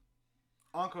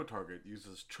OncoTarget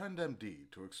uses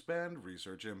TrendMD to expand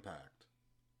research impact.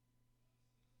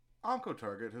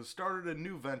 OncoTarget has started a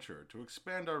new venture to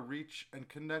expand our reach and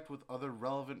connect with other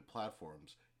relevant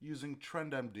platforms using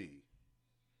TrendMD.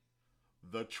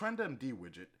 The TrendMD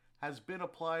widget has been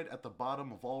applied at the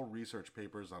bottom of all research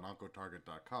papers on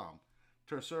OncoTarget.com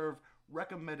to serve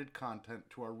recommended content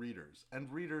to our readers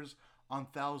and readers on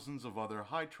thousands of other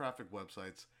high traffic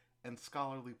websites and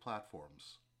scholarly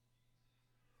platforms.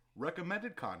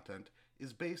 Recommended content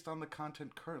is based on the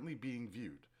content currently being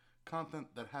viewed, content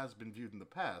that has been viewed in the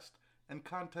past, and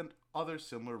content other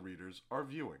similar readers are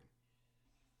viewing.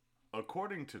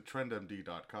 According to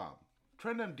TrendMD.com,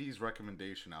 TrendMD's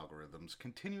recommendation algorithms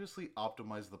continuously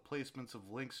optimize the placements of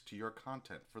links to your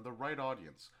content for the right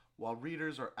audience while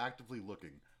readers are actively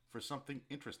looking for something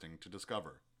interesting to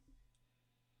discover.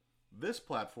 This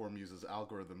platform uses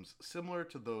algorithms similar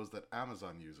to those that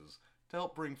Amazon uses to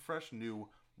help bring fresh, new,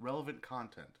 relevant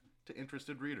content to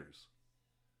interested readers.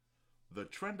 The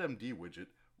TrendMD widget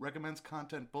recommends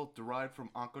content both derived from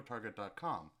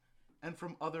OncoTarget.com and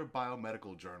from other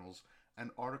biomedical journals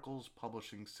and articles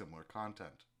publishing similar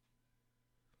content.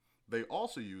 They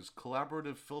also use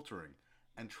collaborative filtering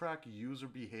and track user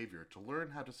behavior to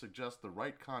learn how to suggest the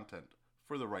right content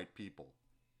for the right people.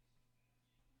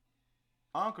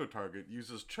 OncoTarget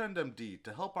uses TrendMD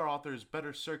to help our authors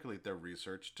better circulate their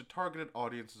research to targeted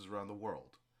audiences around the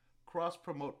world,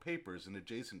 cross-promote papers in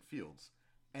adjacent fields,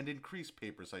 and increase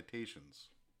paper citations.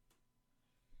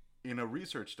 In a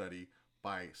research study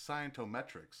by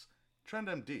Scientometrics,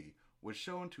 TrendMD was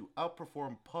shown to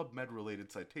outperform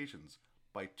PubMed-related citations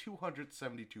by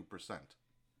 272%.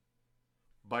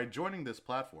 By joining this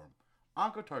platform,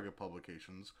 OncoTarget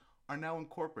publications are now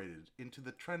incorporated into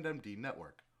the TrendMD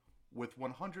network, with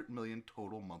 100 million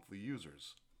total monthly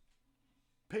users.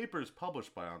 Papers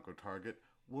published by OncoTarget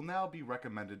will now be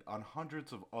recommended on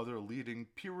hundreds of other leading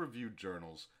peer-reviewed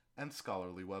journals and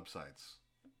scholarly websites.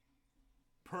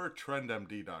 Per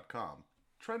TrendMD.com,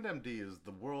 TrendMD is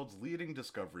the world's leading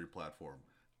discovery platform,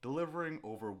 delivering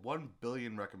over 1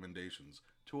 billion recommendations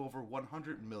to over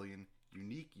 100 million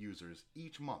unique users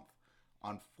each month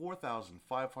on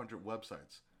 4,500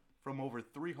 websites from over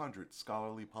 300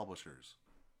 scholarly publishers.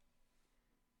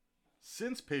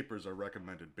 Since papers are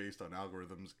recommended based on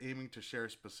algorithms aiming to share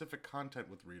specific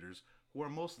content with readers who are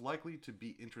most likely to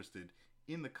be interested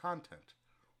in the content,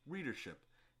 readership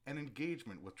and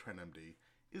engagement with TrendMD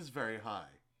is very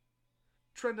high.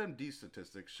 TrendMD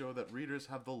statistics show that readers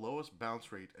have the lowest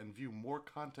bounce rate and view more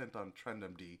content on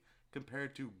TrendMD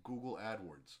compared to Google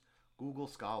AdWords, Google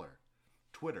Scholar,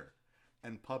 Twitter,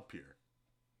 and PubPeer.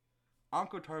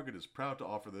 OncoTarget is proud to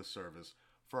offer this service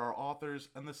for our authors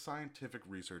and the scientific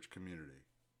research community.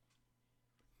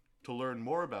 To learn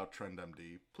more about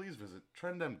TrendMD, please visit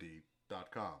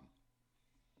trendmd.com.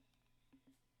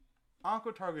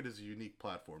 OncoTarget is a unique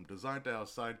platform designed to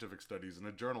house scientific studies in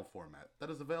a journal format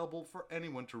that is available for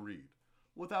anyone to read,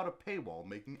 without a paywall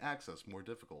making access more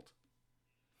difficult.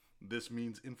 This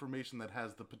means information that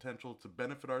has the potential to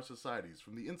benefit our societies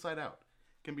from the inside out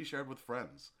can be shared with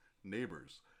friends,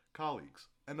 neighbors, colleagues,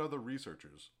 and other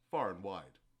researchers far and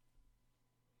wide.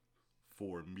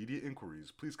 For media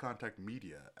inquiries, please contact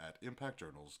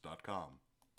media@impactjournals.com.